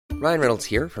Ryan Reynolds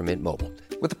here from Mint Mobile.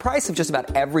 With the price of just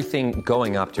about everything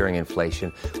going up during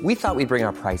inflation, we thought we'd bring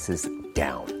our prices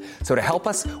down. So to help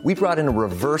us, we brought in a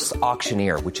reverse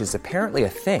auctioneer, which is apparently a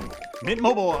thing. Mint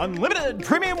Mobile Unlimited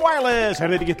Premium Wireless. How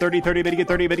to get 30, 30, bit to get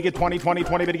 30, bit to get 20, 20,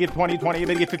 20, bit to get 20, 20,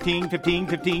 bit to get 15, 15,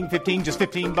 15, 15, just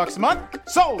 $15 a month?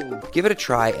 Sold! Give it a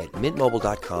try at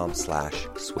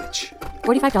mintmobile.com/switch.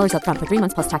 $45 up front for 3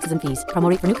 months plus taxes and fees. Promo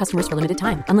rate for new customers for limited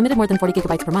time. Unlimited more than 40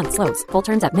 gigabytes per month. Slows full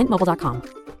terms at mintmobile.com.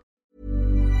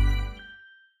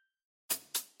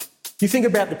 You think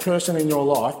about the person in your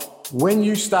life, when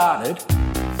you started,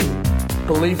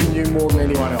 believed in you more than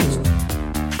anyone else.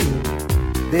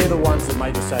 They're the ones that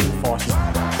made the sacrifices.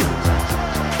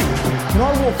 When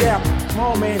I walk out, my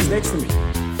old man's next to me.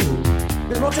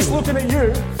 They're not just looking at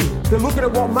you, they're looking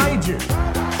at what made you.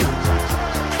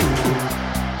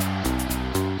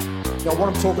 I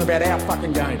want them talking about our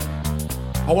fucking game.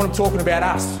 I want them talking about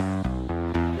us.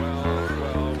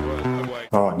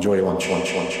 All right, enjoy your lunch.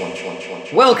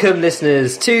 Welcome,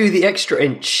 listeners, to The Extra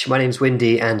Inch. My name's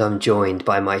Windy, and I'm joined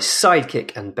by my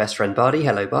sidekick and best friend, Bardi.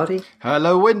 Hello, Bardi.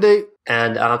 Hello, Windy.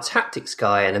 And our tactics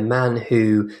guy, and a man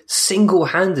who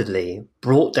single-handedly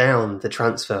brought down the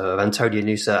transfer of Antonio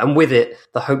Nusa, and with it,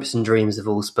 the hopes and dreams of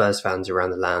all Spurs fans around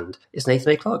the land. It's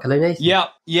Nathan A. Clark. Hello, Nathan.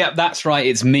 Yeah, that's right.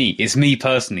 It's me. It's me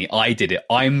personally. I did it.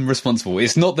 I'm responsible.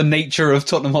 It's not the nature of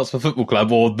Tottenham Hotspur Football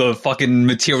Club or the fucking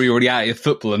material reality of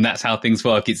football, and that's how things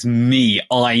work. It's me.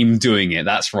 I'm doing it.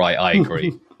 That's right. I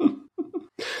agree.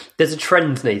 There's a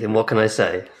trend, Nathan. What can I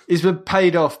say? He's been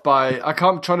paid off by...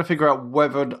 I'm trying to figure out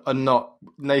whether or not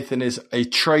Nathan is a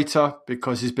traitor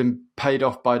because he's been paid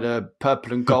off by the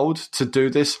purple and gold to do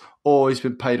this, or he's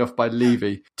been paid off by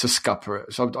Levy to scupper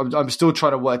it. So I'm still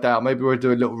trying to work that out. Maybe we'll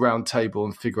do a little round table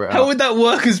and figure it out. How would that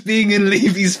work as being in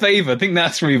Levy's favour? I think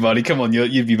that's me, buddy. Come on,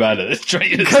 you'd be bad at this.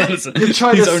 Traitors. You're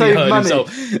trying to save money.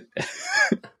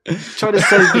 Trying to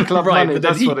save the club right, money.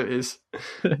 That's what it is.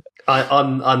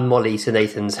 I'm Molly to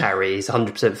Nathan's Harry. He's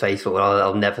 100% faithful, and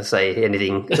I'll never say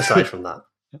anything aside from that.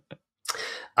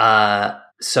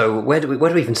 So where do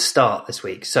we even start this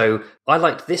week? So I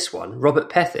liked this one.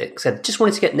 Robert Pethick said, just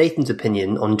wanted to get Nathan's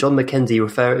opinion on John McKenzie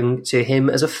referring to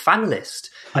him as a fanalist.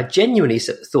 I genuinely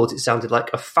thought it sounded like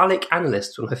a phallic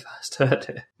analyst when I first heard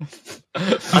it.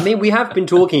 I mean, we have been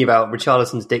talking about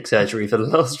Richarlison's dick surgery for the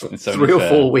last 3 or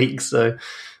 4 weeks, so...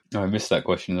 I missed that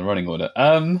question in the running order.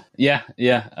 Fanalist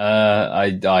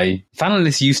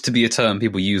used to be a term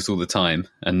people used all the time,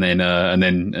 and then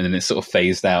it sort of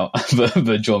phased out.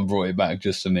 but John brought it back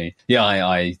just for me.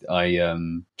 Yeah,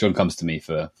 John comes to me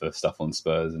for stuff on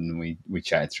Spurs, and we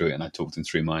chatted through it, and I talked him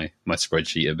through my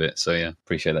spreadsheet a bit. So yeah,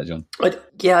 appreciate that, John. I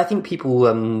think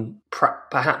people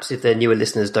perhaps if they're newer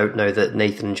listeners don't know that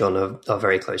Nathan and John are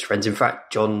very close friends. In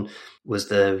fact, John was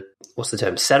what's the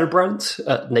term, celebrant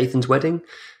at Nathan's wedding.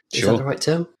 Is that the right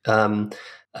term?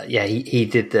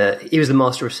 He was the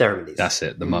master of ceremonies. That's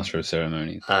it, the master of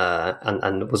ceremonies.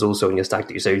 And was also in your stag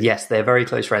do. So yes, they're very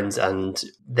close friends, and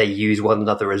they use one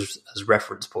another as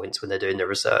reference points when they're doing their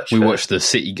research. We watched the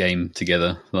City game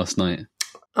together last night.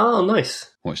 Oh, nice.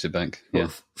 Watched it back, yeah.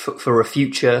 For a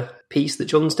future piece that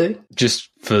John's doing? Just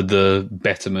for the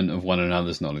betterment of one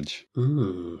another's knowledge.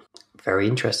 Very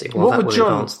interesting. Well, that will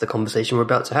advance the conversation we're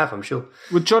about to have, I'm sure.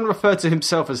 Would John refer to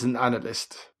himself as an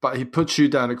analyst, but he puts you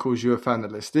down and calls you a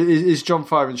fanalist? Is John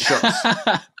firing shots?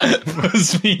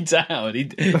 Puts me down.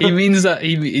 He means that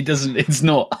he doesn't. It's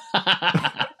not.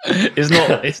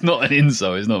 It's not an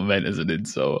insult. It's not meant as an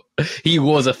insult. He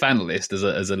was a fanalist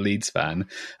as a Leeds fan,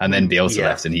 and then Bielsa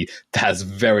left, and he has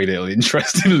very little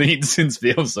interest in Leeds since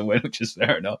Bielsa went, which is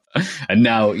fair enough. And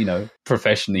now,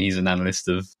 professionally, he's an analyst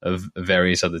of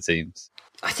various other teams.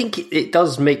 I think it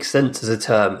does make sense as a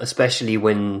term, especially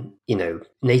when,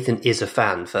 Nathan is a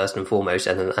fan first and foremost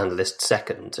and an analyst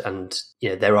second. And,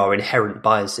 there are inherent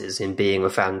biases in being a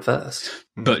fan first.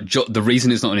 But the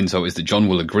reason it's not an insult is that John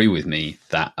will agree with me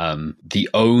that the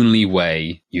only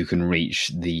way you can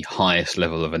reach the highest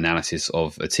level of analysis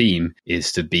of a team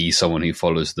is to be someone who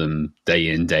follows them day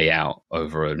in, day out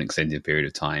over an extended period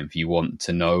of time. If you want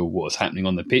to know what's happening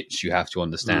on the pitch, you have to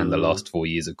understand the last 4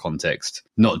 years of context,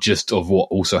 not just of what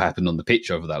also happened on the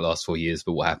pitch over that last 4 years,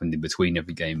 but what happened in between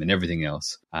every game and everything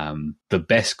else. The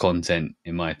best content,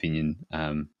 in my opinion,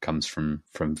 comes from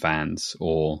fans,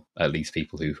 or at least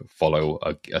people who follow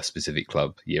a specific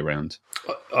club year round.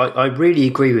 I really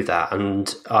agree with that,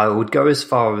 and I would go as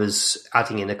far as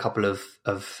adding in a couple of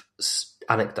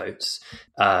anecdotes.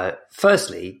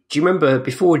 Firstly, do you remember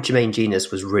before Jermaine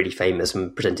Genius was really famous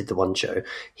and presented the One Show,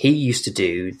 he used to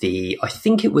do I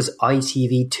think it was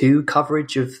ITV2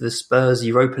 coverage of the Spurs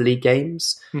Europa League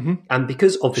games. Mm-hmm. And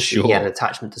because obviously he had an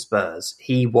attachment to Spurs,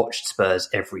 he watched Spurs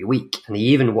every week. And he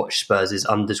even watched Spurs'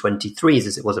 under-23s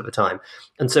as it was at the time.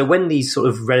 And so when these sort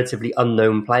of relatively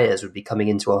unknown players would be coming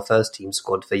into our first team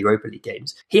squad for Europa League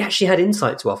games, he actually had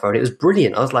insight to offer, and it was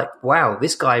brilliant. I was like, wow,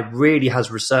 this guy really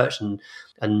has researched and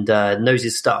knows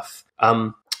his stuff.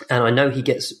 And I know he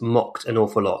gets mocked an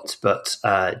awful lot, but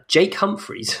Jake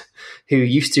Humphries, who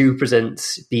used to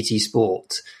present BT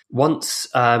Sport, once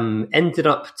ended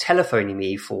up telephoning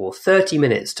me for 30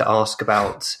 minutes to ask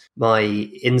about my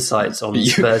insights on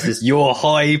Spurs' your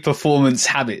high performance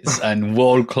habits and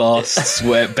world class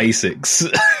sweat basics.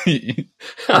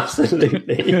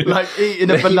 Absolutely, like eating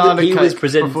a banana cake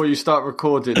before you start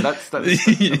recording. That's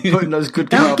putting those good.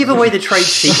 Don't give away the trade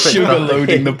secret. Sugar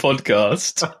loading the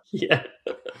podcast. Yeah.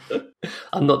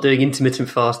 I'm not doing intermittent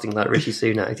fasting like Rishi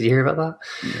Sunak. Did you hear about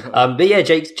that? But yeah,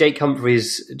 Jake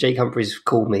Humphries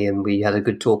called me and we had a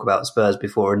good talk about Spurs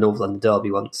before a North London derby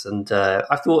once. And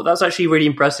I thought that's actually really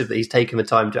impressive that he's taken the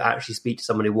time to actually speak to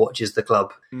someone who watches the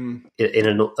club in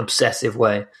an obsessive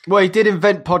way. Well, he did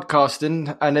invent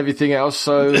podcasting and everything else,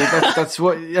 so that's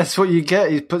what you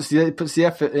get. He puts the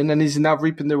effort in, and he's now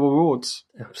reaping the rewards.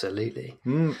 Absolutely.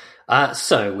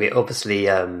 So we're obviously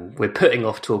we're putting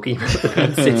off talking about the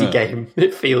Man City game.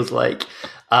 It feels like.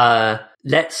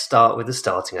 Let's start with the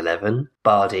starting 11.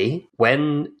 Bardi,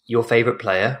 when your favourite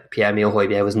player, Pierre-Emile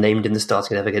Højbjerg, was named in the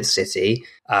starting 11 against City,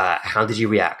 how did you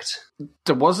react?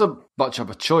 There wasn't much of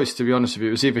a choice, to be honest with you.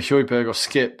 It was either Højbjerg or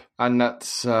Skip, and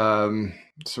that's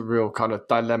it's a real kind of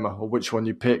dilemma or which one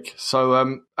you pick.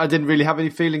 So I didn't really have any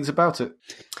feelings about it.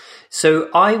 So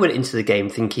I went into the game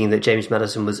thinking that James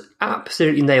Maddison was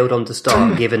absolutely nailed on to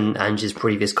start, given Ange's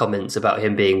previous comments about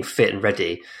him being fit and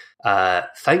ready.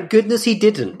 Thank goodness he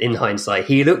didn't, in hindsight.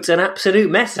 He looked an absolute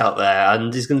mess out there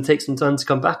and is going to take some time to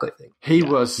come back, I think. He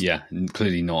was... Yeah,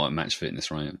 clearly not at match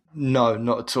fitness, right? No,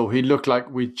 not at all. He looked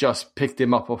like we just picked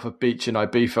him up off a beach in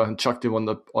Ibiza and chucked him on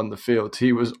the field.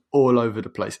 He was all over the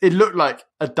place. It looked like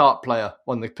a dart player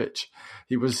on the pitch.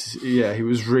 He was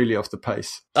really off the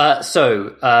pace.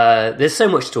 So there's so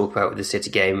much to talk about with the City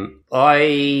game.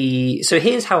 So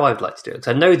here's how I'd like to do it.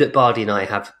 I know that Bardi and I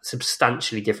have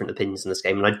substantially different opinions on this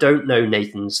game, and I don't know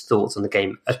Nathan's thoughts on the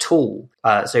game at all.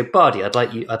 So Bardi, I'd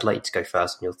like you to go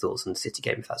first on your thoughts on the City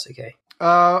game, if that's okay.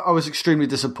 I was extremely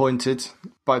disappointed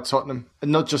by Tottenham,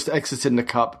 and not just exiting the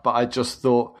cup, but I just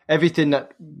thought everything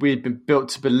that we'd been built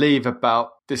to believe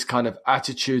about this kind of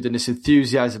attitude and this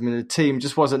enthusiasm in the team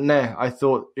just wasn't there. I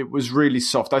thought it was really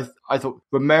soft. I thought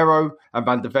Romero and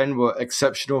Van de Ven were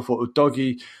exceptional. I thought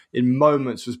Udogie in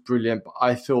moments was brilliant, but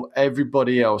I thought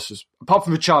everybody else was, apart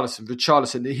from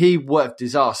Richarlison, he worked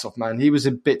his ass off, man. He was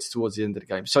in bits towards the end of the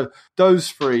game. So those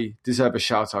three deserve a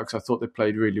shout out because I thought they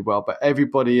played really well, but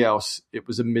everybody else, it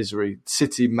was a misery.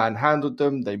 City manhandled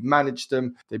them, they managed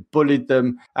them, they bullied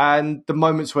them, and the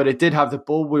moments where they did have the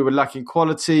ball, we were lacking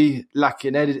quality,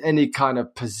 lacking any kind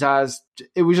of pizzazz.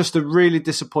 It was just a really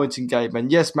disappointing game.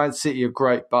 And yes, Man City are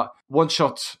great, but one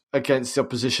shot against the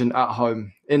opposition at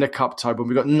home in a cup tie when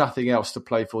we've got nothing else to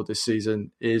play for this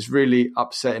season is really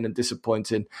upsetting and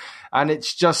disappointing. And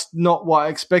it's just not what I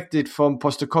expected from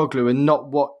Postecoglou and not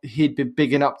what he'd been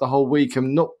bigging up the whole week.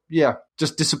 And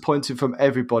just disappointing from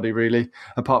everybody, really,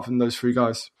 apart from those three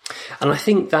guys. And I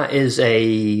think that is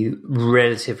a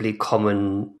relatively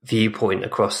common viewpoint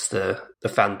across the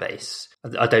fan base.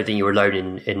 I don't think you're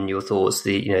alone in your thoughts.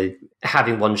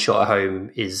 Having one shot at home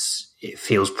it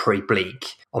feels pretty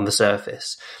bleak on the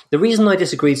surface. The reason I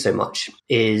disagreed so much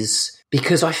is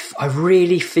because I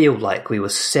really feel like we were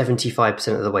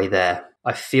 75% of the way there.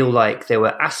 I feel like there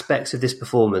were aspects of this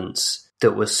performance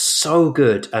that was so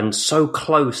good and so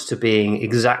close to being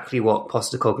exactly what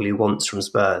Postecoglou wants from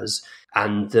Spurs.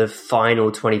 And the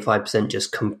final 25%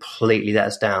 just completely let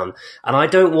us down. And I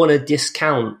don't want to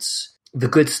discount the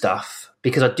good stuff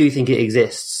because I do think it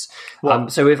exists.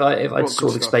 So if I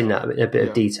sort of explain that in a bit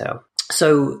of detail.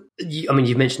 So,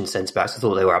 you mentioned centre-backs. I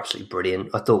thought they were absolutely brilliant.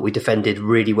 I thought we defended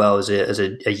really well as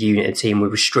a unit, a team. We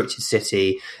restricted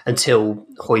City until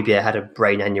Højbjerg had a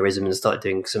brain aneurysm and started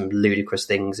doing some ludicrous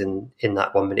things in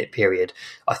that 1 minute period.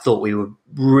 I thought we were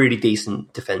really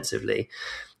decent defensively.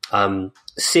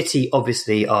 City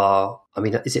obviously are,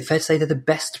 is it fair to say they're the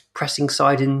best pressing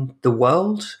side in the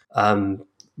world?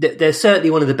 They're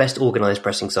certainly one of the best organised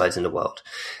pressing sides in the world.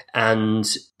 And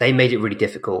they made it really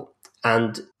difficult.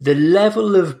 And the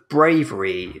level of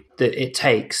bravery that it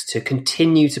takes to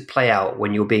continue to play out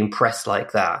when you're being pressed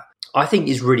like that I think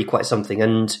is really quite something.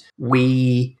 And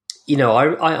we,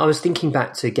 I was thinking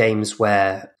back to games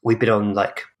where we've been on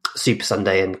like Super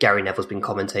Sunday and Gary Neville's been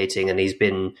commentating and he's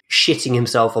been shitting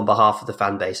himself on behalf of the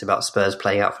fan base about Spurs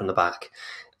playing out from the back.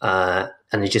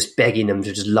 And he's just begging them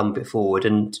to just lump it forward.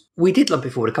 And we did lump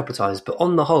it forward a couple of times, but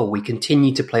on the whole, we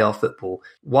continued to play our football,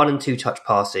 1 and 2 touch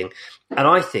passing. And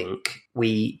I think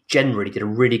we generally did a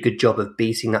really good job of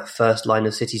beating that first line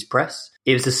of City's press.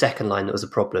 It was the second line that was a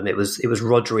problem. It was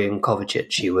Rodri and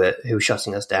Kovacic who were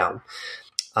shutting us down.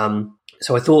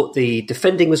 So I thought the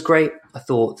defending was great. I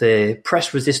thought the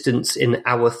press resistance in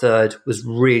our third was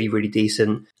really, really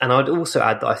decent. And I'd also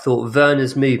add that I thought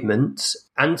Werner's movement,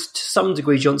 and to some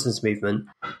degree Johnson's movement,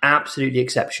 absolutely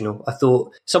exceptional. I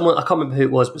thought I can't remember who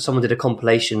it was, but someone did a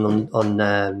compilation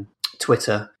on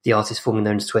Twitter, the artist formerly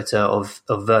known as Twitter, of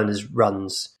Werner's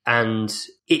runs. And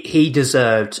he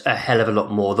deserved a hell of a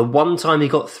lot more. The one time he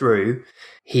got through,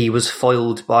 he was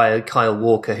foiled by Kyle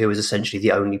Walker, who was essentially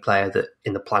the only player that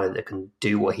in the planet that can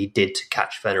do what he did to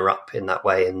catch Werner up in that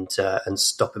way and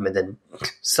stop him and then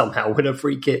somehow win a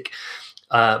free kick.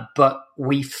 But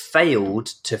we failed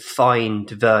to find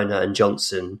Werner and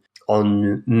Johnson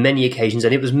on many occasions,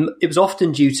 and it was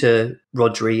often due to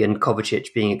Rodri and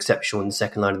Kovacic being exceptional in the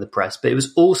second line of the press, but it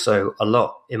was also a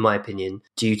lot, in my opinion,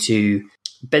 due to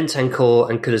Bentancur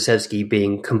and Kulusevski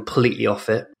being completely off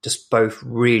it, just both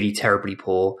really terribly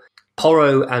poor.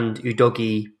 Porro and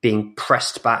Udogie being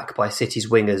pressed back by City's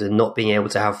wingers and not being able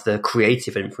to have the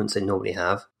creative influence they normally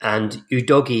have. And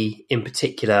Udogie in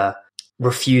particular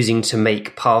refusing to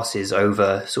make passes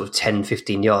over sort of 10,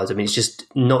 15 yards. I mean, it's just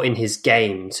not in his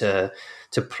game to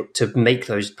make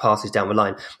those passes down the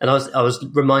line. And I was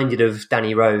reminded of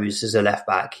Danny Rose as a left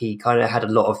back. He kind of had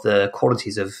a lot of the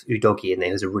qualities of Udogie, and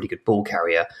he was a really good ball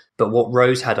carrier. But what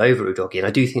Rose had over Udogie, and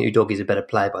I do think Udogie is a better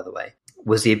player, by the way,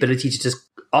 was the ability to just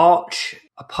arch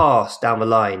a pass down the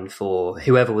line for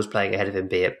whoever was playing ahead of him,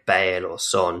 be it Bale or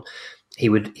Son. He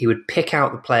would pick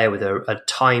out the player with a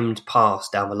timed pass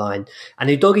down the line. And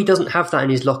Udogie doesn't have that in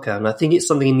his locker. And I think it's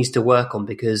something he needs to work on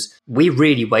because we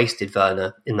really wasted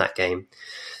Werner in that game.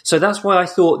 So that's why I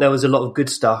thought there was a lot of good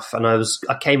stuff. And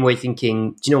I came away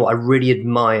thinking, do you know what? I really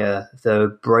admire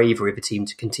the bravery of the team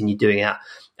to continue doing that.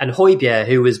 And Højbjerg,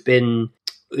 who has been,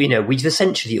 we've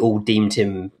essentially all deemed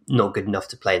him not good enough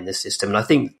to play in this system. And I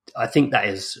think that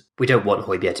is, we don't want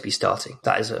Højbjerg to be starting.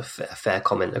 That is a fair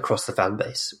comment across the fan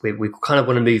base. We kind of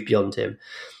want to move beyond him.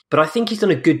 But I think he's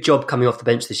done a good job coming off the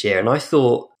bench this year. And I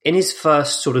thought in his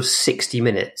first sort of 60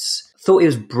 minutes, I thought he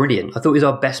was brilliant. I thought he was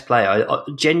our best player. I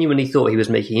genuinely thought he was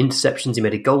making interceptions. He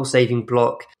made a goal-saving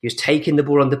block. He was taking the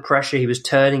ball under pressure. He was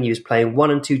turning. He was playing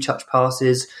 1 and 2 touch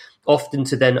passes, often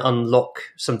to then unlock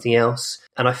something else.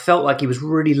 And I felt like he was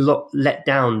really let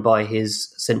down by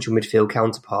his central midfield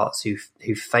counterparts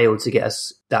who failed to get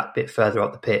us that bit further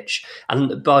up the pitch.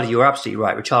 And Bardi, you're absolutely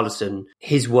right. Richarlison,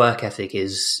 his work ethic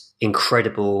is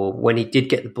incredible. When he did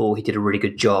get the ball, he did a really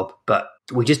good job, but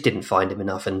we just didn't find him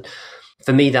enough. And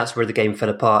for me, that's where the game fell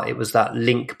apart. It was that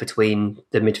link between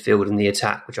the midfield and the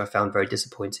attack, which I found very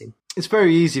disappointing. It's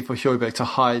very easy for Højbjerg to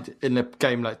hide in a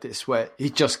game like this where he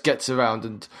just gets around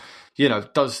and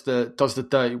does the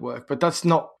dirty work. But it's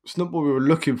not what we were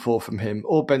looking for from him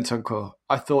or Bentancur.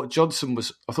 I thought Johnson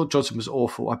was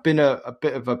awful. I've been a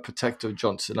bit of a protector of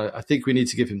Johnson. I think we need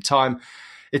to give him time.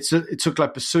 It took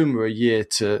like Basuma a year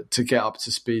to get up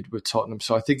to speed with Tottenham.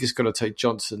 So I think it's going to take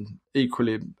Johnson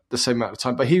equally the same amount of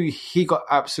time. But he got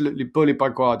absolutely bullied by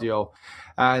Guardiola.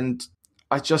 And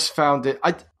I just found it...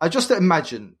 I just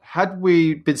imagine, had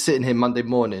we been sitting here Monday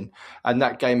morning and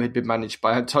that game had been managed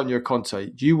by Antonio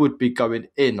Conte, you would be going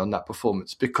in on that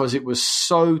performance because it was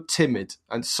so timid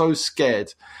and so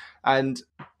scared. And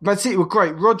Man City were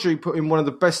great. Rodri put in one of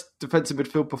the best defensive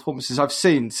midfield performances I've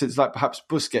seen since perhaps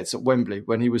Busquets at Wembley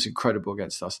when he was incredible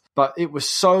against us. But it was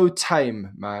so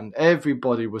tame, man.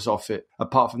 Everybody was off it,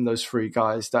 apart from those 3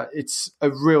 guys, that it's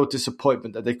a real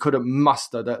disappointment that they couldn't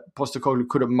muster, that Postecoglou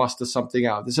couldn't muster something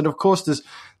out of this. And of course,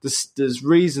 there's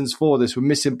reasons for this. We're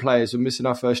missing players. We're missing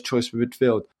our first choice for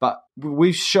midfield. But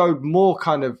we showed more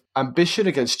kind of ambition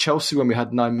against Chelsea when we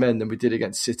had 9 men than we did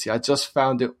against City. I just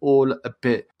found it all a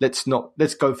bit, let's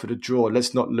go for the draw,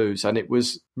 let's not lose. And it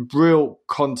was real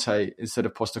Conte instead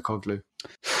of Postecoglou.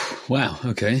 Wow,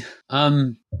 okay.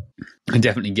 I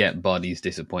definitely get Bardi's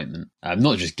disappointment.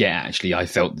 Not just get, actually, I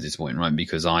felt the disappointment, right?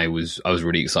 Because I was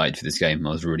really excited for this game.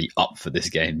 I was really up for this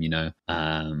game, you know.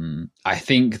 I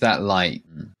think that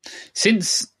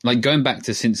since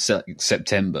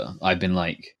September, I've been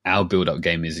like, our build-up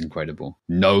game is incredible.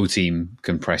 No team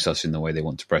can press us in the way they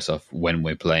want to press us when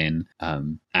we're playing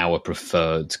our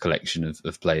preferred collection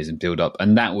of players in build-up.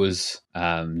 And that was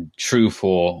true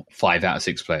for 5 out of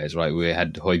 6 players, right? We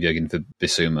had Højbjerg for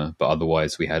Bissouma, but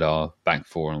otherwise we had our back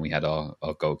four and we had our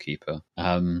goalkeeper.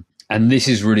 And this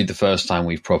is really the first time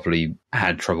we've properly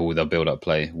had trouble with our build-up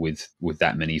play with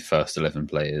that many first 11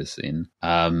 players in.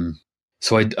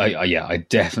 So I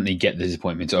definitely get the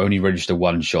disappointment to only register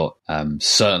 1 shot.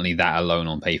 Certainly that alone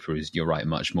on paper is, you're right,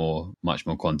 much more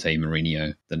Conte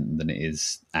Mourinho than it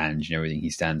is Ange and everything he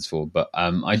stands for. But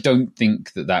I don't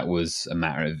think that was a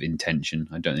matter of intention.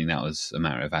 I don't think that was a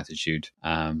matter of attitude.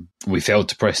 We failed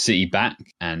to press City back,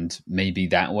 and maybe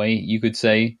that way you could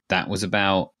say that was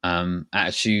about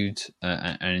attitude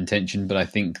and intention. But I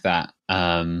think that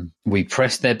we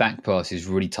pressed their back passes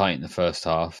really tight in the first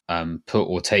half, put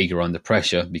Ortega under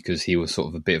pressure because he was sort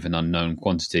of a bit of an unknown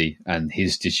quantity and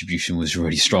his distribution was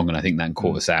really strong, and I think that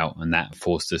caught us out and that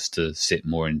forced us to sit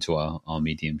more into our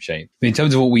medium shape. But in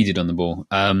terms of what we did on the ball,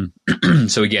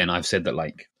 so again, I've said that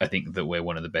I think that we're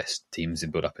one of the best teams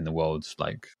in build up in the world,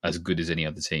 as good as any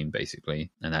other team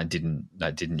basically, and that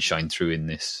didn't shine through in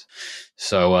this.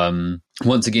 So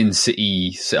once again,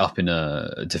 City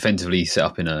defensively set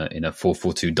up in a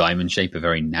 4-4-2 diamond shape, a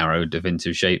very narrow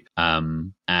defensive shape.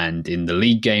 And in the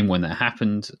league game, when that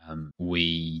happened,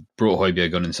 we brought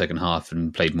Højbjerg on in the second half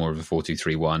and played more of a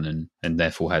 4-2-3-1 and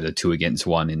therefore had a 2 against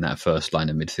 1 in that first line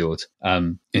of midfield.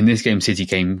 In this game, City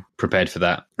came prepared for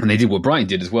that. And they did what Brighton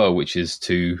did as well, which is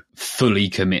to fully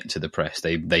commit to the press.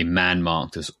 They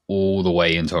man-marked us all the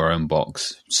way into our own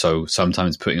box. So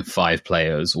sometimes putting 5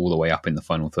 players all the way up in the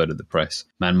final third of the press.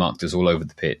 Man-marked us all over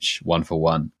the pitch, 1 for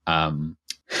 1.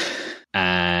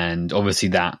 And obviously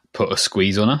that put a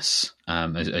squeeze on us,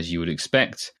 as you would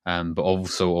expect. But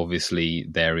also, obviously,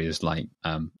 there is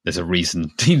there's a reason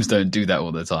teams don't do that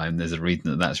all the time. There's a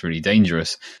reason that's really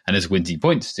dangerous. And as Winty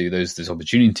points to, there's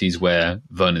opportunities where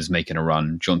Werner's making a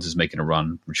run, Johnson's making a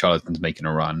run, Richarlison's making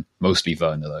a run, mostly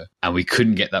Werner though. And we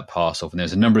couldn't get that pass off. And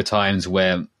there's a number of times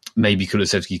where maybe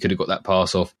Kulusevski could have got that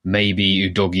pass off. Maybe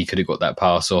Udogie could have got that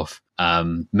pass off.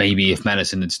 Maybe if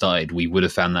Madison had started, we would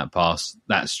have found that pass.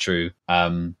 That's true.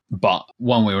 But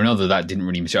one way or another, that didn't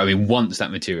really materialize. I mean, once that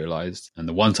materialized, and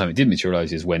the one time it did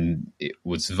materialize is when it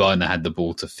was Werner had the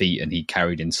ball to feet and he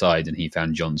carried inside and he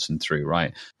found Johnson through,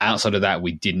 right? Outside of that,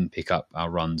 we didn't pick up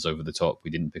our runs over the top. We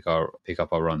didn't pick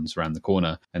up our runs around the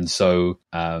corner. And so,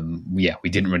 we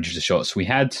didn't register shots. We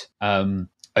had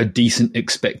a decent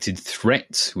expected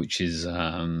threat, which is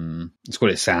it's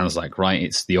what it sounds like, right?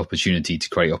 It's the opportunity to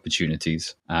create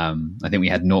opportunities. I think we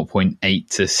had 0.8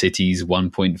 to City's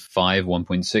 1.5,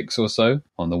 1.6 or so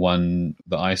on the one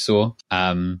that I saw.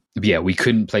 We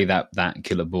couldn't play that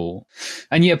killer ball.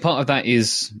 And part of that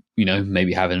is,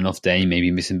 maybe having an off day,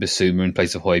 maybe missing Bissouma in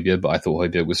place of Højbjerg, but I thought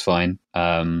Højbjerg was fine.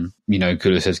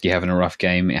 Kulusevski having a rough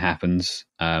game, it happens.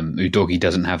 Udogie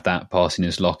doesn't have that pass in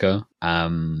his locker.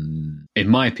 In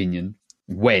my opinion,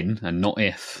 when, and not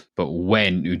if, but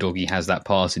when Udogie has that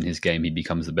pass in his game, he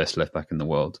becomes the best left back in the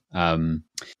world.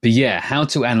 But how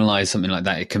to analyze something like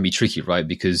that, it can be tricky, right?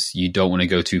 Because you don't want to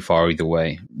go too far either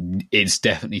way. It's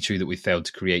definitely true that we failed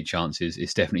to create chances.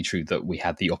 It's definitely true that we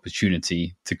had the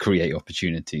opportunity to create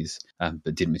opportunities,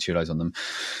 but didn't materialize on them.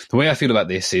 The way I feel about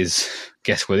this is,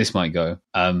 guess where this might go?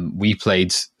 We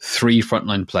played 3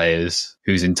 frontline players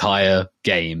whose entire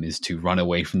game is to run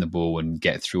away from the ball and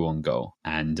get through on goal.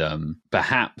 And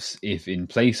perhaps if in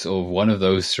place of one of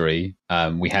those 3,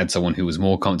 we had someone who was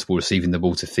more comfortable receiving the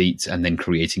ball to feet and then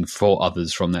creating for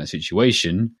others from that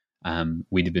situation,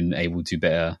 we'd have been able to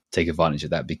better take advantage of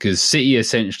that, because City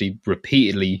essentially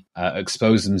repeatedly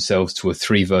exposed themselves to a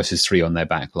 3 versus 3 on their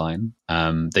back line.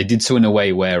 They did so in a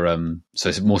way where,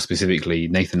 so more specifically,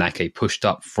 Nathan Ake pushed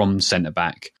up from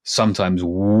centre-back, sometimes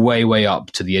way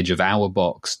up to the edge of our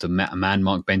box to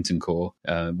man-mark Bentancur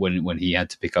when he had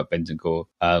to pick up Bentancur.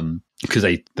 Because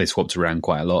they swapped around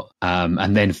quite a lot.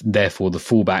 And then, therefore, the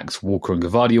fullbacks, Walker and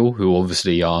Gvardiol, who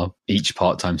obviously are each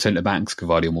part-time centre-backs,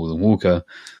 Gvardiol more than Walker,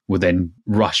 will then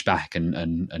rush back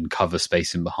and cover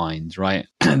space in behind, right?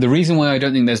 The reason why I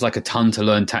don't think there's a ton to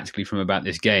learn tactically from about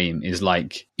this game is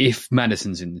if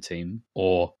Madison's in the team,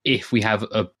 or if we have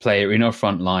a player in our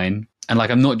front line And like,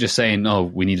 I'm not just saying, oh,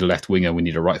 we need a left winger, we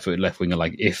need a right-footed left winger.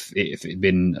 Like, if it'd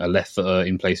been a left footer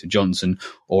in place of Johnson,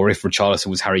 or if Richarlison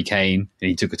was Harry Kane and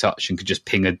he took a touch and could just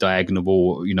ping a diagonal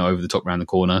ball, over the top round the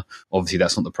corner. Obviously,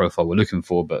 that's not the profile we're looking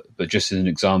for, but just as an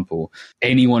example,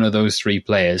 any one of those three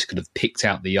players could have picked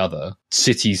out the other.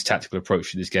 City's tactical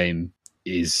approach to this game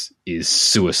is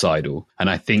suicidal. And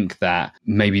I think that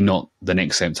maybe not the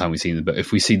next same time we see them, but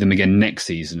if we see them again next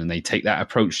season and they take that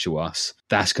approach to us,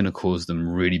 that's going to cause them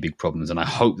really big problems. And I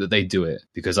hope that they do it,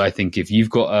 because I think if you've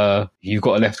got a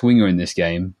left winger in this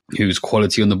game who's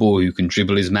quality on the ball, who can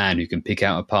dribble his man, who can pick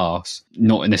out a pass,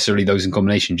 not necessarily those in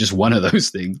combination, just one of those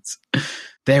things,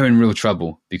 they're in real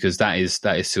trouble, because that is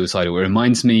suicidal. It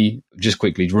reminds me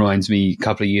a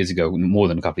couple of years ago, more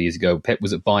than a couple of years ago, Pep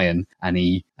was at Bayern and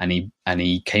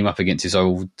he came up against his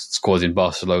old squad in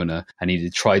Barcelona, and he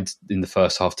tried in the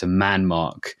first half to man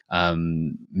mark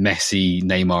Messi,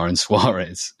 Neymar and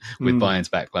Suarez with Bayern's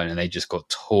backline, and they just got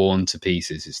torn to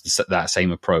pieces. It's that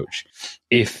same approach.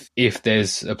 If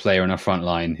there's a player on our front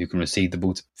line who can receive the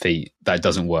ball to feet, that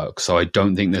doesn't work. So I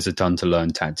don't think there's a ton to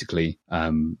learn tactically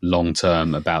long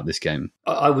term about this game.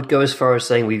 I would go as far as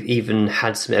saying we've even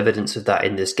had some evidence of that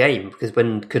in this game, because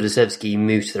when Kulusevski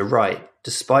moved to the right,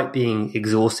 despite being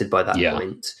exhausted by that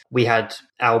point, we had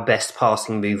our best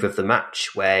passing move of the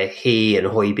match, where he and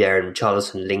Højbjerg and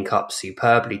Richarlison link up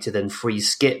superbly to then free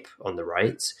Skip on the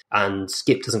right. And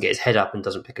Skip doesn't get his head up and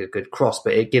doesn't pick a good cross,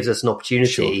 but it gives us an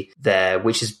opportunity there,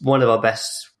 which is one of our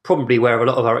best, probably where a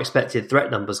lot of our expected threat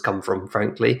numbers come from,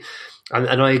 frankly.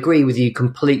 And I agree with you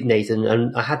completely, Nathan.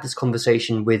 And I had this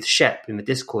conversation with Shep in the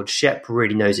Discord. Shep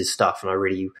really knows his stuff, and I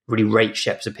really, really rate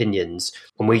Shep's opinions.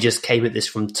 And we just came at this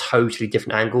from totally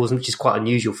different angles, which is quite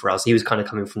unusual for us. He was kind of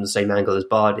coming from the same angle as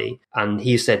Bardi. And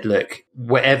he said, look,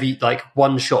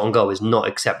 one shot on goal is not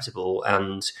acceptable,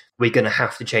 and we're going to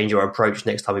have to change our approach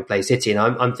next time we play City. And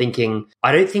I'm thinking,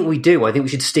 I don't think we do. I think we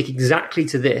should stick exactly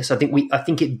to this. I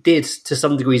think it did to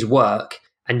some degrees work.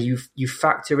 And you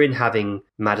factor in having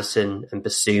Maddison and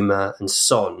Basuma and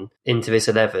Son into this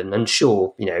 11, and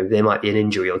sure, there might be an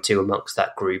injury or two amongst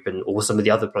that group, or some of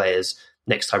the other players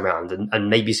next time round, and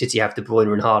maybe City have De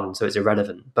Bruyne and Haaland, so it's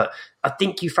irrelevant. But I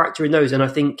think you factor in those, and I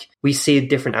think we see a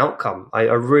different outcome. I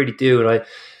really do, and I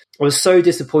was so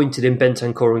disappointed in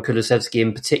Bentancur and Kulusevski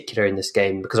in particular in this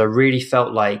game, because I really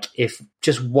felt like if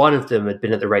just one of them had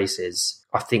been at the races,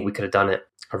 I think we could have done it.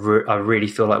 I really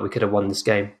feel like we could have won this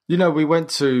game. We went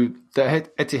to the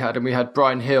Etihad and we had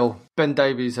Bryan Hill, Ben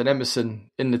Davies and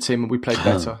Emerson in the team, and we played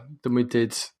better than we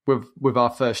did with our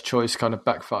first choice kind of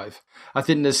back five. I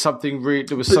think there was something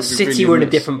City really were in a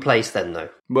different place then, though.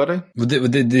 Were they? Well,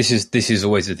 this is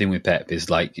always the thing with Pep, is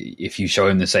like, if you show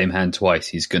him the same hand twice,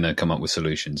 he's going to come up with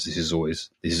solutions. This is always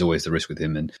the risk with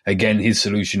him. And again, his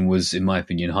solution was, in my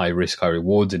opinion, high risk, high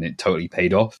reward, and it totally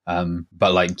paid off.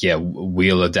 But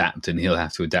we'll adapt, and he'll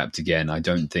have to adapt again. I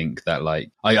don't think that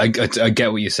I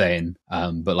get what you're saying.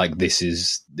 But this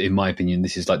is, in my opinion,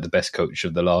 this is like the best coach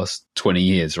of the last 20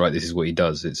 years, right? This is what he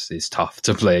does. It's tough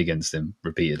to play against him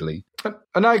repeatedly.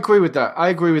 And I agree with that.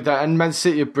 And Man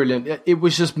City are brilliant. It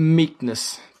was just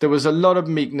meekness. There was a lot of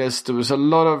meekness. There was a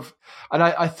lot of... And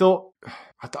I thought...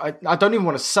 I don't even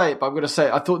want to say it, but I'm going to say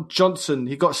it. I thought Johnson,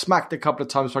 he got smacked a couple of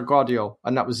times by Guardiola,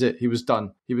 and that was it. He was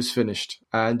done. He was finished.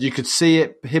 And you could see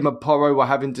it. Him and Porro were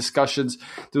having discussions.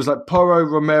 There was Porro,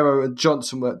 Romero, and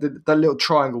Johnson that little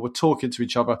triangle were talking to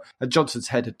each other, and Johnson's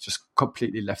head had just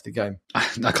completely left the game.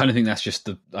 I kind of think that's just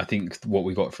I think what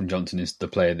we got from Johnson is the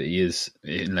player that he is,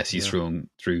 unless he's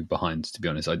through behind, to be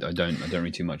honest. I don't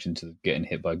read too much into getting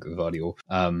hit by Guardiola.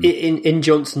 In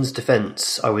Johnson's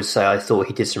defence, I would say I thought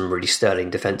he did some really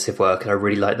sterling defensive work, and I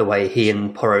really like the way he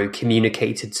and Porro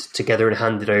communicated together and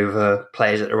handed over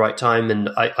players at the right time. And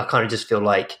I kind of just feel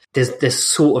like there's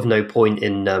sort of no point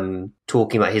in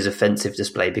talking about his offensive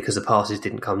display because the passes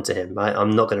didn't come to him. I'm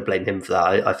not going to blame him for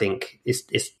that. I think it's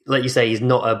like you say, he's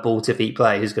not a ball to feet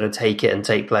player who's going to take it and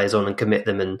take players on and commit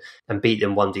them and beat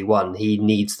them 1v1. He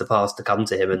needs the pass to come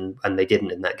to him, and they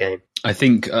didn't in that game. I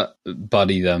think,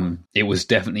 Buddy, it was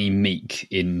definitely meek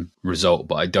in result,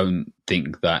 but I don't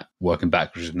think that working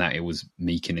backwards from that, it was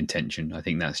meek in intention. I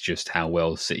think that's just how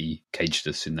well City caged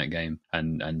us in that game,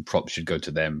 and props should go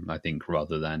to them, I think,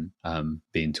 rather than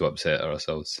being too upset at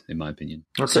ourselves, in my opinion.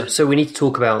 Okay. So we need to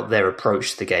talk about their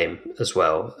approach to the game as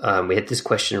well. We had this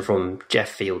question from Jeff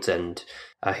Fields, and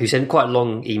who sent quite a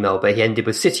long email, but he ended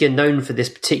with, City are known for this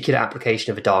particular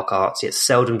application of a dark arts, yet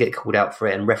seldom get called out for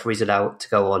it, and referees allow it to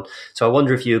go on. So I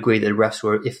wonder if you agree that the refs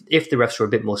were, if the refs were a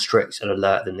bit more strict and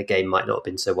alert, then the game might not have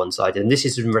been so one-sided. And this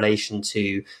is in relation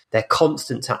to their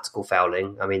constant tactical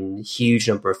fouling. I mean, huge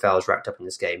number of fouls racked up in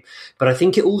this game. But I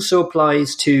think it also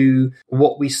applies to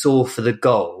what we saw for the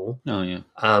goal. Oh, yeah.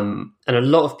 And a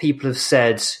lot of people have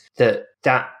said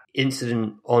that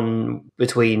incident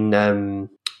between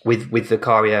with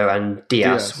Vicario and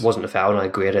Diaz wasn't a foul, and I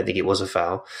agree. I don't think it was a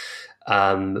foul.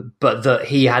 But that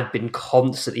he had been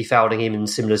constantly fouling him in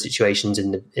similar situations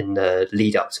in the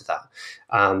lead up to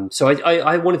that. So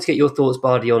I wanted to get your thoughts,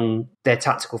 Bardi, on their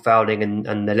tactical fouling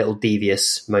and their little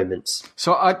devious moments.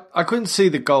 So I couldn't see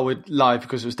the goal live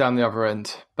because it was down the other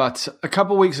end. But a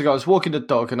couple of weeks ago, I was walking the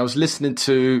dog and I was listening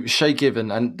to Shay Given,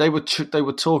 and they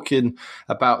were talking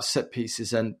about set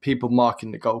pieces and people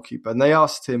marking the goalkeeper. And they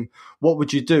asked him, what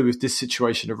would you do if this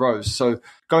situation arose? So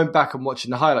going back and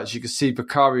watching the highlights, you can see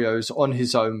Vicario's on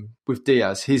his own with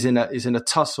Diaz. He's in a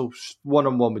tussle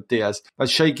one-on-one with Diaz. And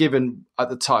Shay Given at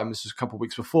the time, this was a couple of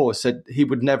weeks before, said he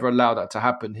would never allow that to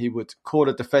happen. He would call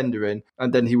a defender in,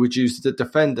 and then he would use the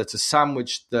defender to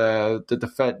sandwich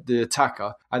the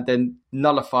attacker and then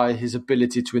nullify his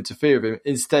ability to interfere with him,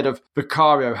 instead of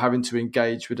Vicario having to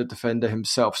engage with the defender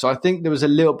himself. So I think there was a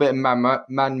little bit of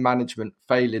man management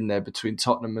failing there between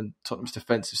Tottenham and Tottenham's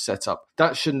defensive setup.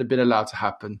 That shouldn't have been allowed to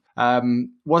happen.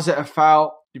 Was it a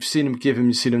foul? You've seen him give him,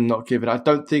 you've seen him not give it. I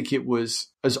don't think it was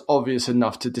as obvious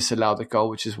enough to disallow the goal,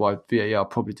 which is why VAR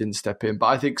probably didn't step in. But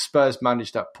I think Spurs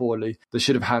managed that poorly. They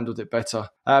should have handled it better.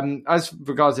 As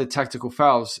regards their tactical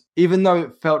fouls, even though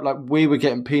it felt like we were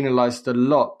getting penalised a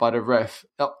lot by the ref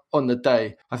on the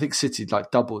day, I think City They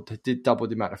did double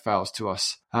the amount of fouls to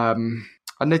us.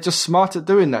 And they're just smart at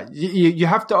doing that. You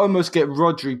have to almost get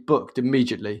Rodri booked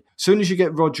immediately. As soon as you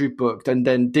get Rodri booked and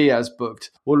then Diaz booked,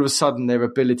 all of a sudden their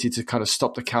ability to kind of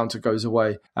stop the counter goes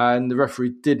away. And the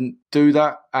referee didn't do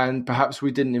that. And perhaps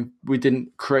we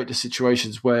didn't create the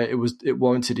situations where it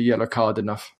warranted a yellow card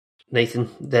enough. Nathan,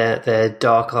 their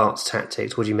dark arts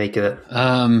tactics, what do you make of it?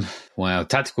 Wow,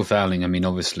 tactical fouling, I mean,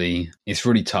 obviously, it's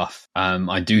really tough.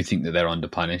 I do think that they're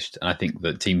underpunished, and I think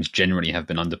that teams generally have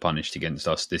been underpunished against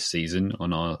us this season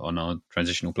on our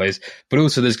transitional plays. But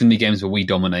also, there's going to be games where we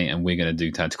dominate and we're going to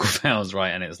do tactical fouls,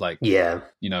 right? And it's like,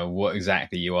 what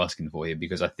exactly are you asking for here?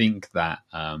 Because I think that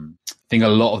a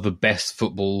lot of the best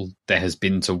football there has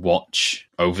been to watch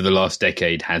over the last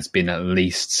decade has been at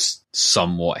least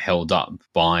somewhat held up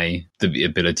by the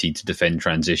ability to defend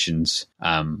transitions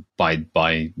by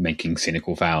making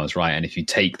cynical fouls, right? And if you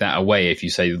take that away, if you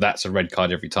say that's a red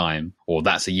card every time, or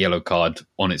that's a yellow card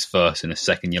on its first and a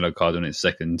second yellow card on its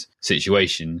second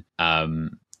situation,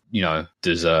 does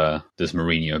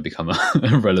Mourinho become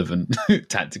a relevant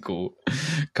tactical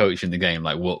coach in the game?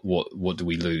 Like, what do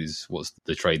we lose? What's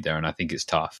the trade there? And I think it's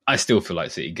tough. I still feel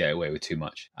like City get away with too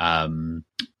much.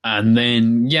 And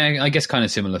then, I guess kind of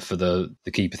similar for the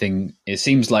keeper thing. It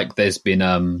seems like there's been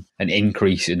an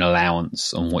increase in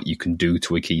allowance on what you can do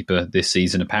to a keeper this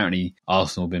season. Apparently,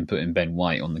 Arsenal have been putting Ben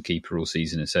White on the keeper all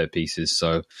season at set pieces.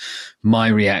 So my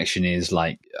reaction is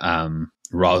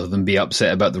rather than be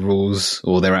upset about the rules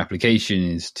or their application,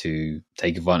 is to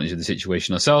take advantage of the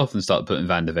situation ourselves and start putting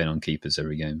Van de Ven on keepers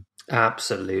every game.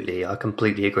 Absolutely. I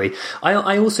completely agree.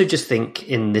 I also just think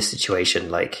in this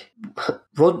situation,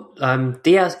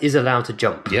 Diaz is allowed to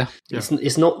jump. Yeah.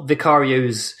 It's not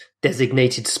Vicario's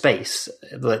designated space.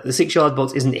 Like, the 6-yard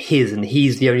box isn't his and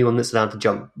he's the only one that's allowed to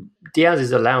jump. Diaz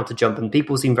is allowed to jump, and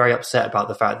people seem very upset about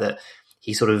the fact that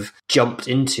he sort of jumped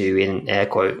into, in air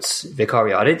quotes,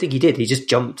 Vicario. I don't think he did. He just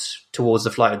jumped towards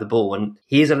the flight of the ball, and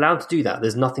he is allowed to do that.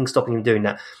 There's nothing stopping him doing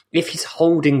that. If he's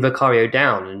holding Vicario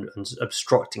down and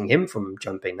obstructing him from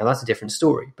jumping, now that's a different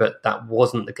story. But that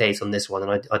wasn't the case on this one,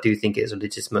 and I do think it's a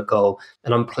legitimate goal.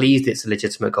 And I'm pleased it's a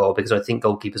legitimate goal, because I think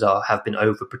goalkeepers have been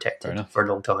overprotected for a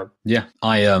long time. Yeah,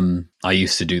 I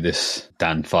used to do this,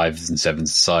 Dan, 5s and 7s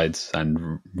sides,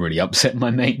 and really upset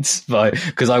my mates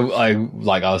because I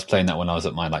was playing that when I was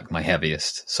at my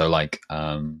heaviest. So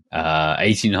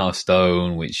 18.5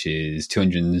 stone, which is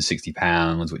 260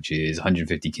 pounds, which is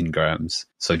 150 kilograms.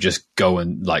 So just go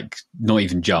and not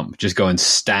even jump, just go and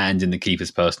stand in the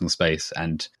keeper's personal space,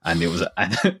 and it was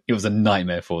it was a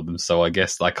nightmare for them. So I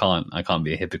guess I can't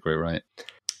be a hypocrite, right?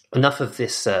 Enough of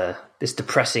this this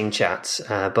depressing chat.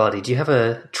 Bardi, do you have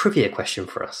a trivia question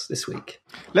for us this week?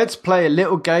 Let's play a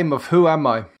little game of Who Am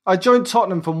I? I joined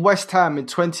Tottenham from West Ham in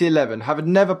 2011,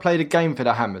 having never played a game for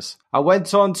the Hammers. I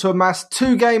went on to amass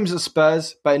 2 games at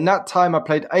Spurs, but in that time I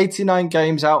played 89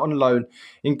 games out on loan,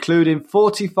 including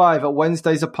 45 at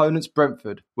Wednesday's opponents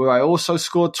Brentford, where I also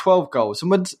scored 12 goals and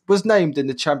was named in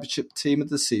the Championship team of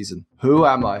the season. Who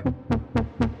am I?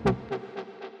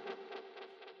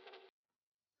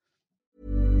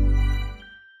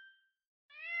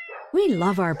 We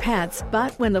love our pets,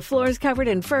 but when the floor's covered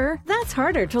in fur, that's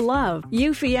harder to love.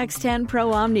 Eufy X10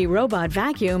 Pro Omni Robot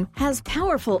Vacuum has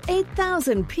powerful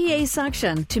 8,000 PA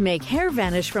suction to make hair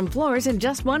vanish from floors in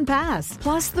just one pass.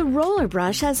 Plus, the roller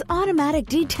brush has automatic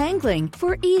detangling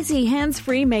for easy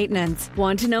hands-free maintenance.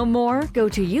 Want to know more? Go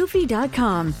to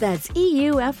eufy.com, that's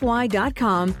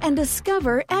EUFY.com, and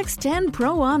discover X10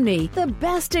 Pro Omni, the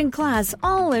best-in-class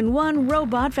all-in-one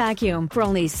robot vacuum for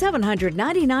only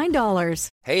 $799.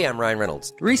 Hey, I'm Ryan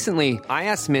Reynolds. Recently, I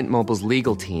asked Mint Mobile's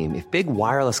legal team if big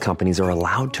wireless companies are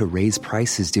allowed to raise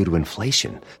prices due to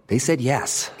inflation. They said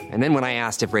yes. And then when I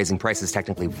asked if raising prices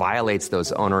technically violates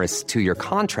those onerous 2-year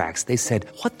contracts, they said,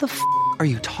 "What the f*** are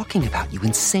you talking about, you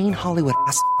insane Hollywood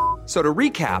ass?" So to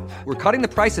recap, we're cutting the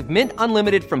price of Mint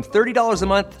Unlimited from $30 a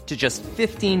month to just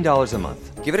 $15 a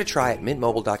month. Give it a try at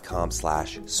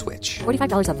mintmobile.com/switch.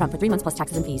 $45 up front for 3 months plus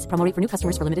taxes and fees. Promo rate for new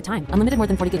customers for limited time. Unlimited more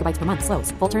than 40 gigabytes per month. Slows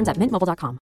full terms at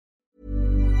mintmobile.com.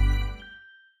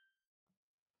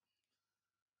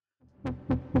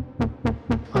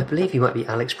 I believe you might be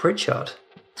Alex Pritchard.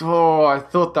 Oh, I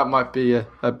thought that might be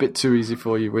a bit too easy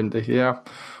for you, Windy. Yeah.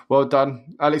 Well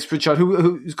done. Alex Pritchard,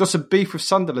 who's got some beef with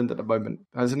Sunderland at the moment,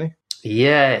 hasn't he?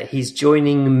 Yeah, he's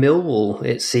joining Millwall,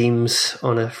 it seems,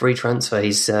 on a free transfer.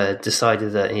 He's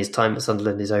decided that his time at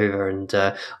Sunderland is over, and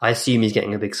I assume he's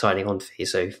getting a big signing on fee,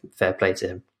 so fair play to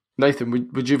him. Nathan,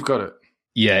 would you have got it?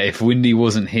 Yeah, if Windy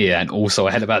wasn't here, and also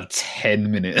I had about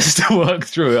 10 minutes to work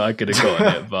through it, I could have gotten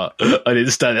it, but I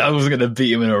didn't stand it. I wasn't going to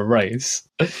beat him in a race.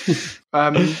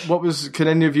 Can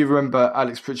any of you remember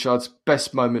Alex Pritchard's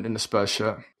best moment in the Spurs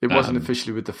shirt? It wasn't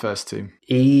officially with the first team.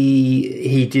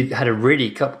 He had a really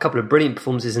couple of brilliant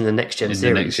performances in the Next Gen series.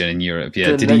 In the Next Gen in Europe,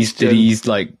 yeah. Did he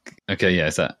like, okay, yeah,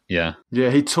 is that, yeah.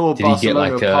 Yeah, he tore Did Barcelona he get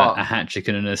like apart. a hat trick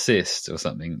and an assist or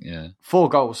something? Yeah. 4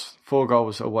 goals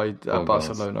away at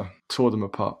Barcelona. Tore them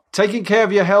apart. Taking care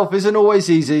of your health isn't always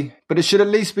easy, but it should at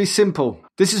least be simple.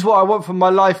 This is what I want from my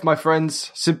life, my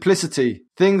friends. Simplicity.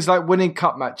 Things like winning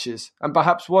cup matches, and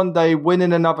perhaps one day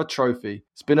winning another trophy.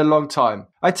 It's been a long time.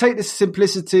 I take this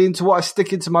simplicity into what I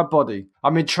stick into my body.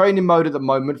 I'm in training mode at the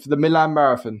moment for the Milan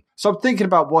Marathon, so I'm thinking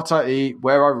about what I eat,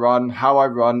 where I run, how I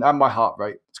run, and my heart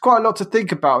rate. It's quite a lot to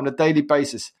think about on a daily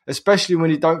basis, especially when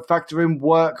you don't factor in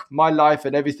work, my life,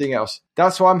 and everything else.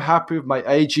 That's why I'm happy with my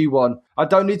AG1. I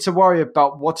don't need to worry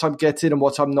about what I'm getting and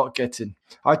what I'm not getting.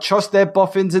 I trust their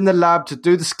boffins in the lab to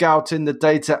do the scouting, the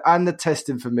data, and the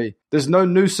testing for me. There's no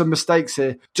noose or mistakes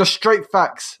here, just straight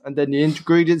facts, and then the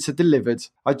ingredients are delivered.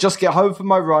 I just get home from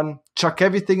my run, chuck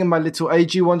everything in my little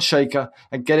AG1 shaker,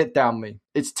 and get it down me.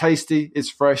 It's tasty, it's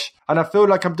fresh, and I feel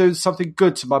like I'm doing something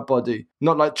good to my body,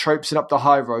 not like traipsing up the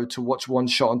high road to watch one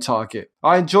shot on target.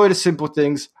 I enjoy the simple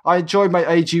things. I enjoy my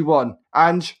AG1.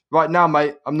 And right now,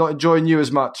 mate, I'm not enjoying you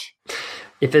as much.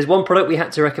 If there's one product we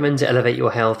had to recommend to elevate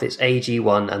your health, it's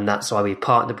AG1, and that's why we've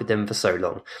partnered with them for so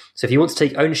long. So if you want to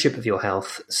take ownership of your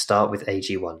health, start with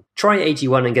AG1. Try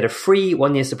AG1 and get a free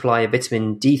 1-year supply of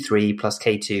vitamin D3 plus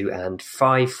K2 and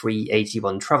 5 free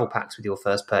AG1 travel packs with your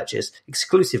first purchase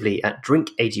exclusively at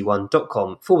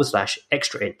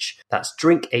drinkag1.com/extra inch. That's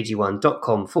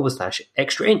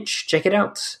drinkag1.com/extra inch. Check it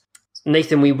out.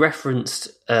 Nathan, we referenced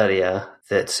earlier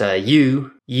that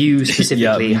you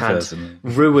specifically had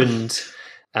ruined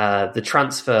the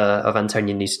transfer of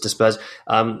Antonio Nusa to Spurs.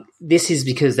 This is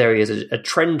because there is a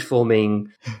trend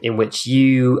forming in which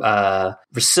you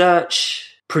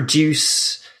research,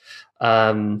 produce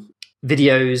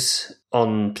videos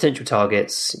on potential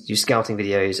targets, you scouting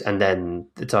videos, and then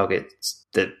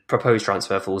the proposed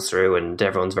transfer falls through and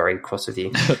everyone's very cross with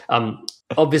you.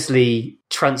 Obviously,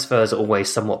 transfers are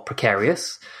always somewhat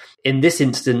precarious. In this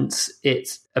instance,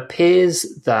 it appears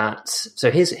that... So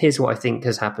here's what I think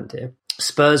has happened here.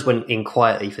 Spurs went in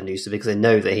quietly for Nusa because they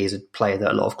know that he's a player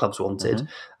that a lot of clubs wanted,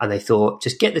 and they thought,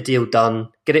 just get the deal done,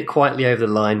 get it quietly over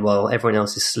the line while everyone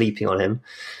else is sleeping on him.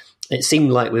 It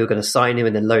seemed like we were going to sign him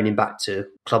and then loan him back to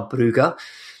Club Brugge.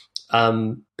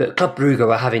 But Club Brugge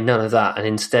were having none of that, and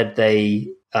instead they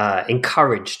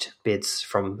encouraged bids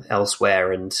from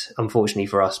elsewhere, and unfortunately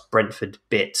for us, Brentford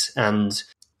bit. And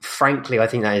frankly, I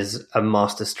think that is a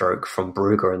masterstroke from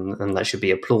Brugger, and that should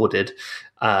be applauded.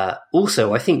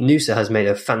 Also, I think Nusa has made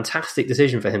a fantastic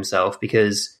decision for himself,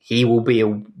 because he will be a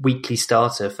weekly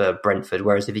starter for Brentford,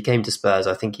 whereas if he came to Spurs,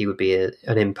 I think he would be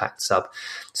an impact sub.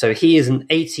 So he is an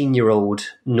 18-year-old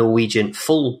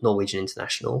full Norwegian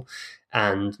international,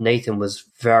 and Nathan was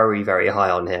very, very high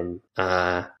on him.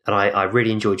 And I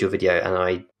really enjoyed your video, and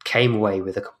I came away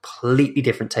with a completely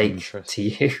different take to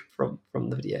you from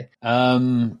the video.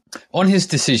 On his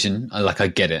decision, I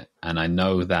get it. And I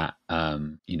know that,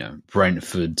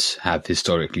 Brentford have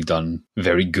historically done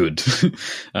very good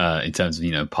in terms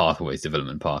of,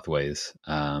 development pathways.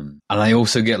 And I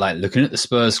also get looking at the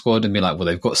Spurs squad and be like, well,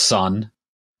 they've got Son,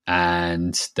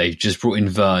 and they've just brought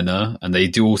in Werner, and they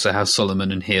do also have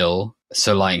Solomon and Hill.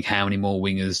 So, how many more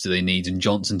wingers do they need? And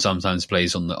Johnson sometimes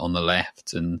plays on the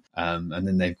left, and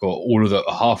then they've got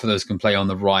half of those can play on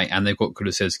the right, and they've got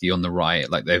Kulusevski on the right.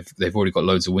 They've already got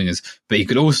loads of wingers. But you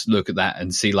could also look at that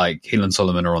and see Hill and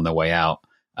Solomon are on their way out.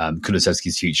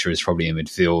 Kulusevski's future is probably in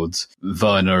midfield.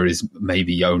 Werner is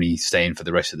maybe only staying for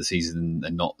the rest of the season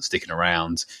and not sticking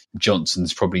around.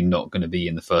 Johnson's probably not going to be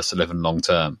in the first 11 long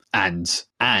term. And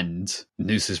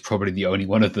Nusa's probably the only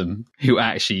one of them who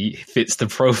actually fits the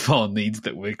profile needs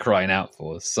that we're crying out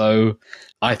for. So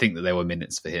I think that there were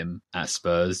minutes for him at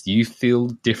Spurs. Do you feel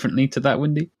differently to that,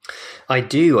 Windy? I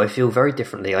do. I feel very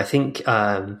differently. I think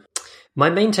my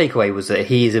main takeaway was that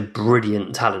he is a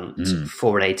brilliant talent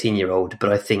for an 18-year-old, but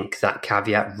I think that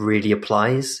caveat really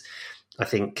applies. I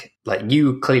think,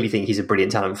 you clearly think he's a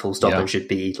brilliant talent, full stop, and should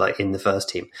be in the first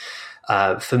team.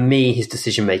 For me, his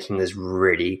decision-making is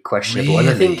really questionable.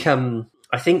 Really? And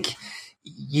I think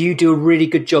you do a really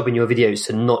good job in your videos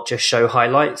to not just show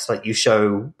highlights, you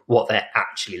show what they're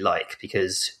actually like,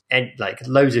 because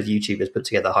loads of YouTubers put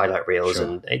together highlight reels,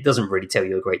 and it doesn't really tell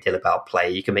you a great deal about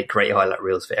play. You can make great highlight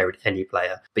reels for any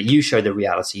player, but you show the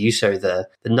reality, you show the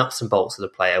nuts and bolts of the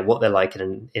player, what they're like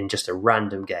in just a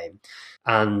random game.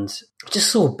 And I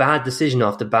just saw bad decision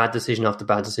after bad decision after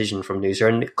bad decision from Nusa.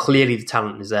 And clearly the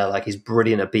talent is there. He's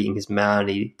brilliant at beating his man.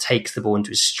 He takes the ball into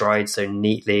his stride so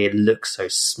neatly. It looks so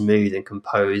smooth and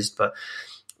composed, but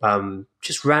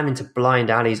just ran into blind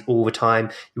alleys all the time.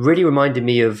 It really reminded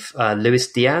me of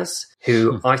Luis Diaz,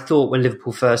 who I thought when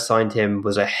Liverpool first signed him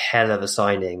was a hell of a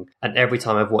signing. And every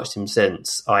time I've watched him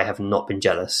since, I have not been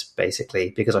jealous,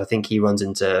 basically, because I think he runs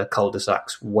into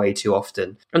cul-de-sacs way too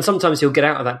often. And sometimes he'll get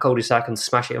out of that cul-de-sac and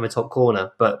smash it in the top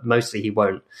corner, but mostly he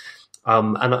won't.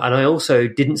 And I also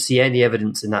didn't see any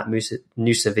evidence in that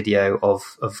Nusa video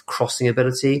of crossing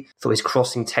ability. I thought his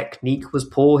crossing technique was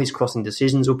poor, his crossing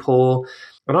decisions were poor.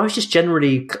 And I was just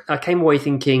I came away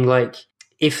thinking,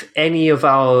 if any of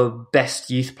our best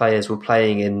youth players were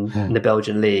playing in the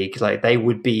Belgian league, they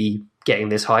would be getting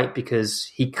this hype, because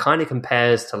he kind of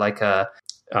compares to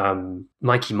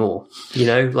Mikey Moore,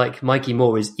 Mikey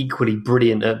Moore is equally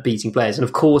brilliant at beating players. And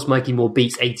of course, Mikey Moore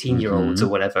beats 18-year-olds or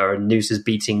whatever, and Nusa's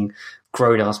beating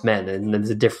grown-ass men, and there's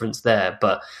a difference there.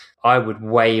 But I would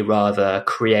way rather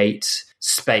create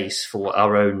space for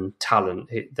our own talent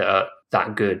that are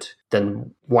that good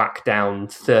than whack down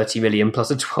 30 million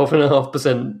plus a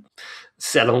 12.5%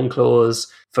 sell-on clause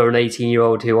for an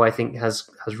 18-year-old who I think has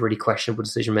really questionable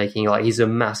decision-making. He's a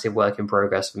massive work in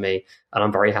progress for me, and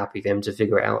I'm very happy for him to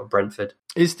figure it out at Brentford.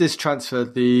 Is this transfer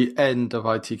the end of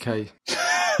ITK?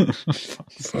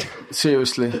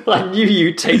 Seriously. I knew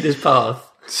you'd take this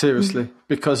path. Seriously,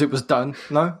 because it was done.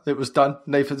 No, it was done.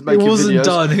 Nathan's making videos. It wasn't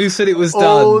done. Who said it was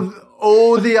done?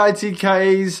 All the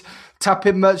ITKs,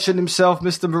 Tapping Merchant himself,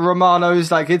 Mr.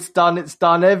 Romano's it's done, it's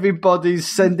done. Everybody's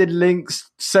sending links,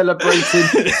 celebrating.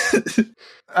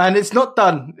 And it's not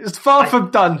done. It's far from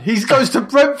done. He goes to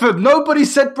Brentford. Nobody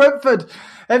said Brentford.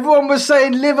 Everyone was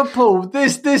saying Liverpool,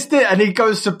 this, and he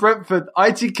goes to Brentford.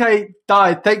 ITK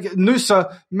died.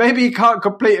 Nusa, maybe he can't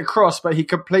complete a cross, but he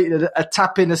completed a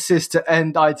tap-in assist to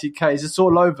end ITKs. It's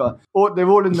all over. They're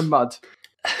all in the mud.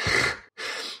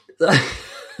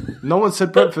 No one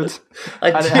said Brentford,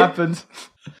 and it happened.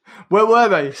 Where were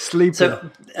they? Sleeping.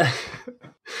 So,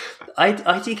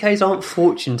 ITKs aren't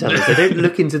fortune tellers. They don't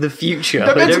look into the future.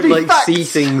 They don't see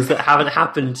things that haven't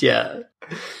happened yet.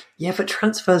 Yeah, but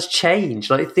transfers change.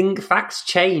 Facts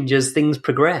change as things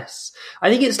progress. I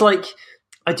think it's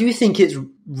I do think it's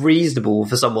reasonable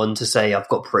for someone to say, I've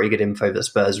got pretty good info that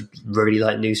Spurs really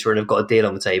like Nusa and have got a deal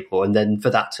on the table, and then for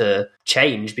that to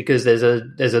change because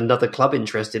there's another club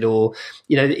interested, or,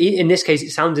 in this case,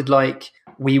 it sounded like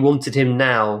we wanted him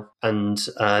now, and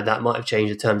that might have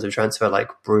changed the terms of transfer.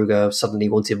 Brugger suddenly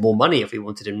wanted more money if we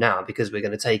wanted him now because we're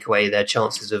going to take away their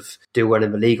chances of doing well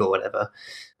in the league or whatever.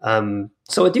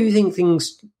 So I do think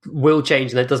things will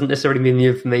change, and that doesn't necessarily mean the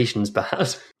information's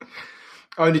bad.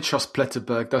 I only trust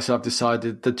Pletterberg. That's what I've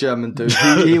decided. The German dude.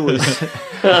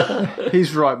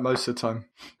 He's right most of the time.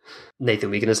 Nathan,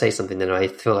 were you going to say something then? I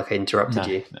feel like I interrupted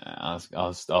you. I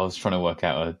was trying to work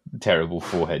out a terrible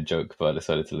forehead joke, but I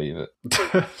decided to leave it.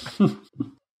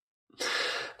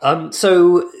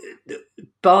 So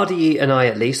Bardi and I,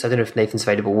 at least, I don't know if Nathan's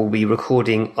available, will be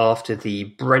recording after the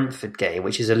Brentford game,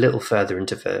 which is a little further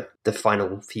into the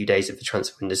final few days of the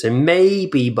transfer window. So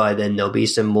maybe by then there'll be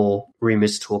some more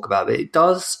rumours to talk about. But it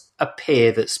does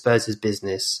appear that Spurs'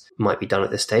 business might be done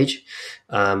at this stage.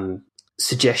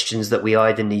 Suggestions that we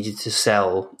either needed to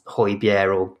sell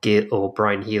Højbjerg or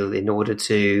Brian Heel in order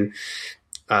to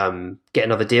get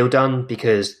another deal done,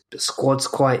 because the squad's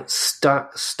quite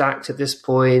stacked at this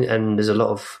point, and there's a lot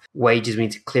of wages we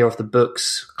need to clear off the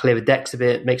books, clear the decks a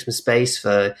bit, make some space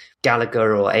for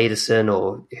Gallagher or Ederson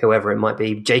or whoever it might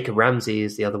be. Jacob Ramsey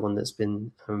is the other one that's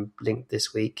been linked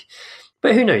this week.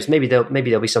 But who knows? Maybe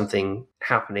there'll be something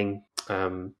happening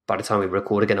by the time we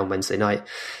record again on Wednesday night.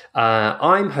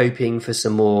 I'm hoping for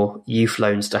some more youth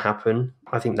loans to happen.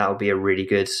 I think that would be a really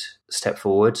good step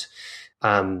forward.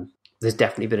 There's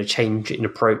definitely been a change in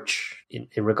approach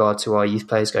in regard to our youth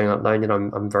players going out loan, and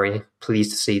I'm very pleased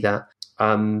to see that.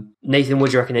 Nathan, what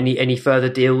do you reckon? Any further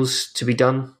deals to be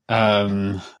done?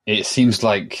 It seems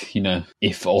like,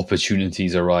 if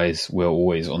opportunities arise, we're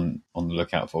always on the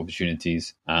lookout for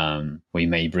opportunities. We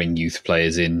may bring youth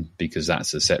players in because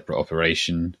that's a separate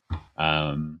operation.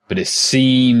 But it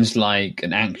seems like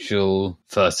an actual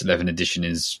first 11 edition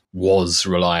was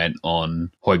reliant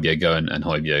on Højbjerg going, and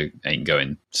Højbjerg ain't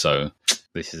going. So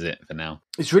this is it for now.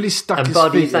 It's really stuck his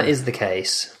feet. feet. If that is the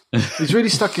case. He's really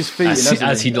stuck his feet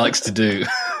as he likes to do.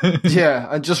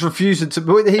 Yeah, and just refusing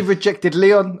to. He rejected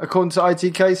Leon according to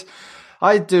ITKs.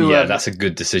 I do. Yeah, that's a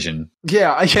good decision.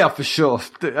 Yeah, for sure.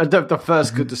 The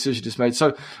first good decision is made.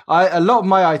 So a lot of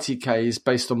my ITK is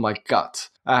based on my gut.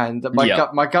 And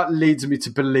my gut leads me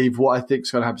to believe what I think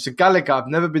is going to happen. So Gallagher, I've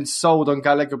never been sold on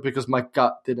Gallagher because my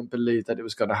gut didn't believe that it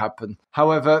was going to happen.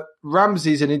 However,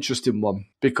 Ramsey's an interesting one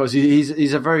because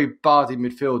he's a very bardy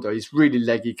midfielder. He's really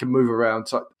leggy, can move around.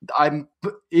 So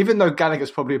even though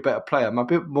Gallagher's probably a better player, I'm a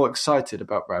bit more excited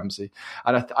about Ramsey.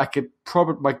 And I could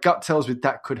probably, my gut tells me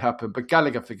that could happen, but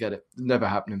Gallagher, forget it. Never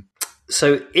happening.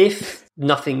 So if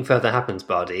nothing further happens,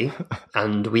 Bardi,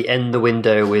 and we end the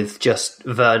window with just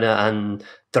Werner and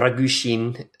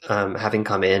Dragushin having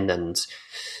come in, and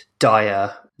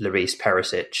Dyer, Lloris,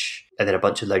 Perisic, and then a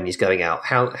bunch of loanies going out,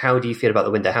 how do you feel about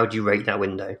the window? How do you rate that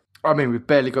window? I mean, we've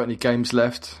barely got any games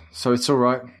left, so it's all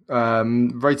right.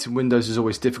 Rating windows is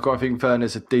always difficult. I think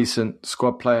Werner's a decent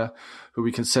squad player who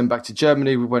we can send back to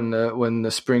Germany when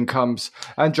the spring comes.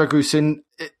 And Dragusin,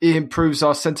 it improves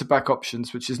our centre-back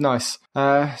options, which is nice.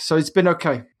 So it's been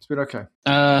okay.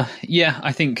 Yeah,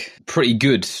 I think pretty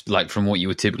good, like from what you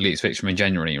would typically expect from in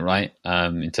January, right?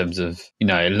 In terms of,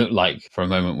 it looked like for a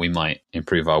moment we might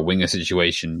improve our winger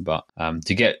situation, but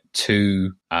to get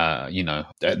two, at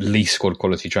least squad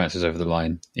quality transfers over the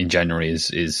line in January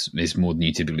is more than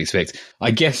you typically expect.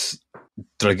 I guess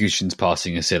Dragushin's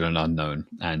passing is still an unknown,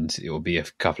 and it will be a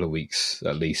couple of weeks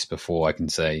at least before I can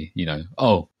say,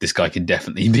 this guy can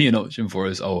definitely be an option for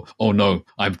us. Oh no,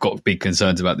 I've got big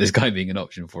concerns about this guy being an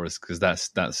option for us, because that's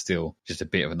still just a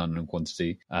bit of an unknown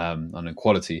quality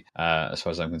as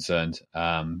far as I'm concerned.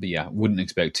 But yeah, wouldn't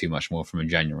expect too much more from in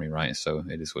January, right? So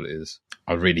it is what it is.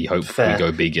 I really hope we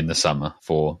go big in the summer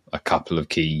for a couple of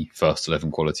key first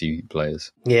 11 quality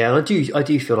players. Yeah, I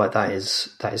do feel like that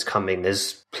is coming.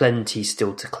 There's plenty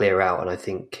still to clear out, and I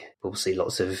think we'll see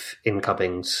lots of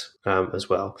incomings as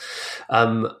well.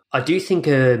 I do think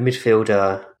a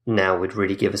midfielder now would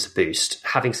really give us a boost.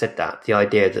 Having said that, the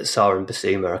idea that Sarr and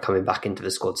Basuma are coming back into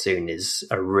the squad soon is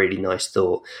a really nice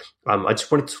thought. I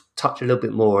just wanted to touch a little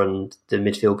bit more on the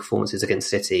midfield performances against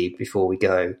City before we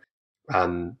go.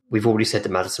 We've already said that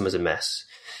Maddison was a mess.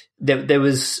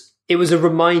 It was a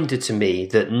reminder to me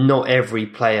that not every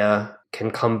player can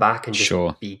come back and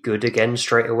just be good again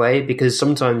straight away, because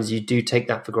sometimes you do take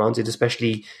that for granted,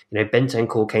 especially,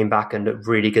 Bentancur came back and looked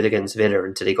really good against Villa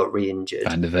until he got re-injured.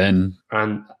 Van de Ven.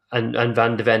 And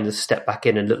Van de Ven has stepped back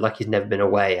in and looked like he's never been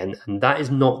away. And that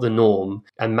is not the norm.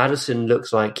 And Maddison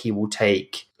looks like he will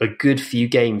take a good few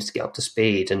games to get up to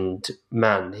speed. And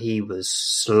man, he was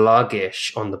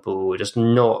sluggish on the ball, just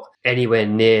not anywhere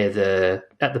near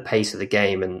at the pace of the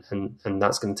game. And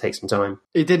that's going to take some time.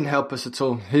 It didn't help us at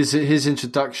all. His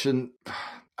introduction,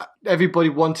 everybody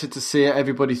wanted to see it.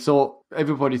 Everybody thought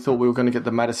we were going to get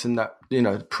the Maddison, that, you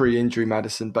know, pre-injury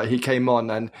Maddison, but he came on,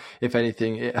 and if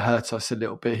anything, it hurt us a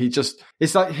little bit.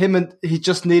 It's like he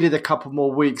just needed a couple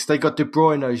more weeks. They got De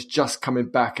Bruyne who's just coming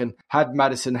back, and had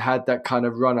Maddison had that kind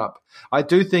of run up, I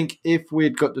do think if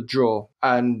we'd got the draw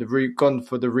and gone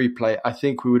for the replay, I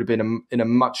think we would have been in a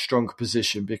much stronger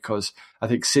position, because I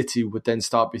think City would then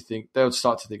start to think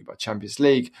about Champions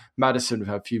League. Maddison would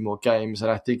have a few more games,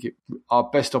 and I think our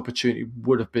best opportunity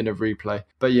would have been a replay.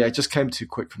 But yeah, it just came too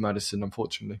quick for Maddison,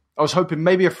 unfortunately. I was hoping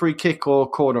maybe a free kick or a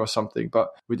corner or something, but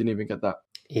we didn't even get that.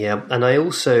 Yeah, and I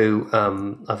also,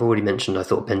 I've already mentioned, I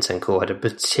thought Bentancur had a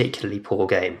particularly poor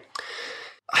game.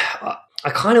 I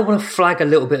kind of want to flag a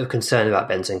little bit of concern about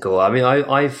Bentancur. I mean,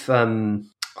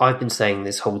 I've been saying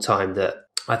this whole time that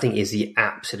I think he's the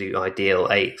absolute ideal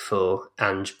 8 for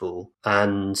Ange Ball,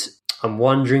 and I'm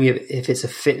wondering if it's a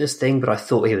fitness thing, but I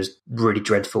thought he was really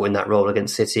dreadful in that role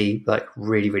against City, like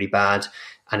really, really bad.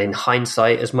 And in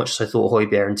hindsight, as much as I thought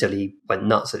Højbjerg until he went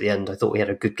nuts at the end, I thought he had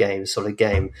a good game, a solid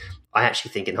game. I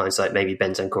actually think in hindsight, maybe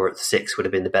Bentancur at the 6 would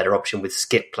have been the better option with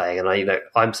Skip playing. And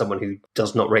I'm someone who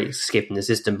does not rate Skip in the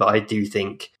system, but I do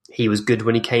think he was good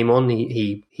when he came on.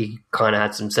 He kind of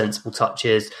had some sensible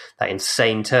touches, that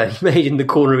insane turn he made in the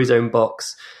corner of his own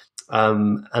box.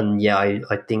 And yeah, I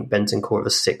think Bentancur at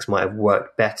the 6 might have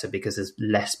worked better because there's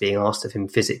less being asked of him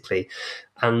physically.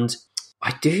 And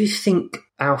I do think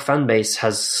our fan base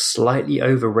has slightly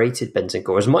overrated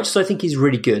Bentancur. As much as I think he's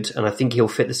really good and I think he'll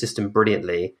fit the system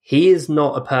brilliantly, he is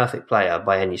not a perfect player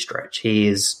by any stretch. He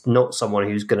is not someone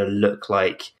who's going to look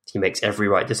like he makes every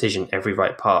right decision, every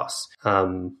right pass.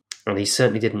 And he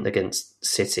certainly didn't against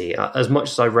City. As much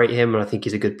as I rate him and I think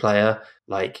he's a good player,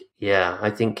 I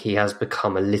think he has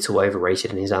become a little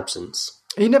overrated in his absence.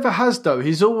 He never has, though.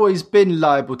 He's always been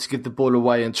liable to give the ball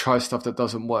away and try stuff that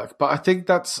doesn't work. But I think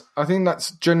that's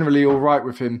generally all right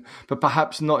with him, but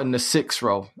perhaps not in the 6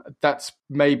 role. That's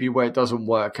maybe where it doesn't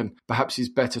work, and perhaps he's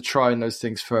better trying those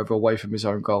things further away from his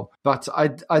own goal. But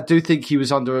I do think he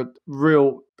was under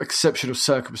real exceptional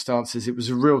circumstances. It was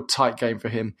a real tight game for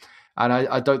him. And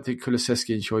I don't think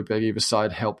Kulusevski and Højbjerg either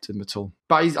side helped him at all.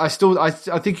 But I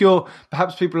think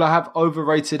perhaps people have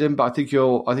overrated him, but I think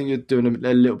you're doing him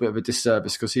a little bit of a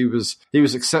disservice, because he was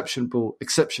exceptional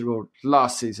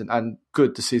last season and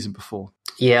good the season before.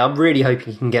 Yeah, I'm really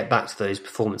hoping he can get back to those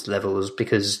performance levels,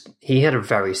 because he had a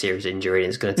very serious injury and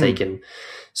it's going to take him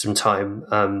some time.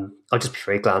 I'll just be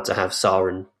very glad to have Sarr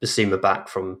and Basuma back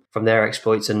from their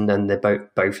exploits, and then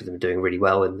they're both of them are doing really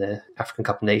well in the African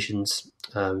Cup of Nations,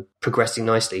 progressing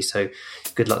nicely. So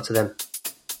good luck to them.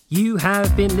 You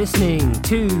have been listening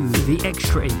to The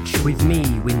Extra Inch with me,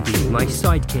 Windy, my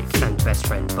sidekick and best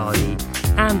friend Bardi,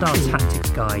 and our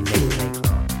tactics guy, Nathan A.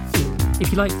 Clark.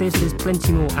 If you like this, there's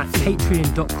plenty more at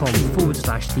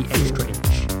patreon.com/The Extra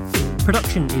Inch.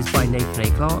 Production is by Nathan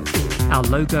A. Clark. Our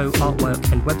logo,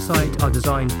 artwork and website are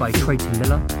designed by Trayton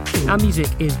Miller. Our music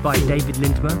is by David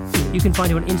Lindmer. You can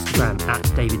find him on Instagram at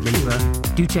David Lindmer.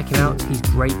 Do check him out, he's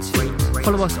great.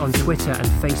 Follow us on Twitter and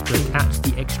Facebook at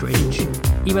The Extra Inch.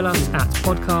 Email us at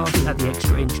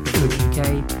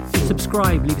podcast@theextrainch.co.uk.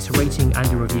 Subscribe, leave us a rating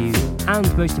and a review.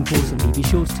 And most importantly, be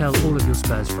sure to tell all of your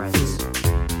Spurs friends.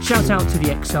 Shout out to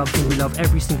the ex-subs, we love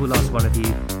every single last one of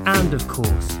you. And of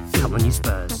course, come on you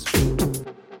Spurs.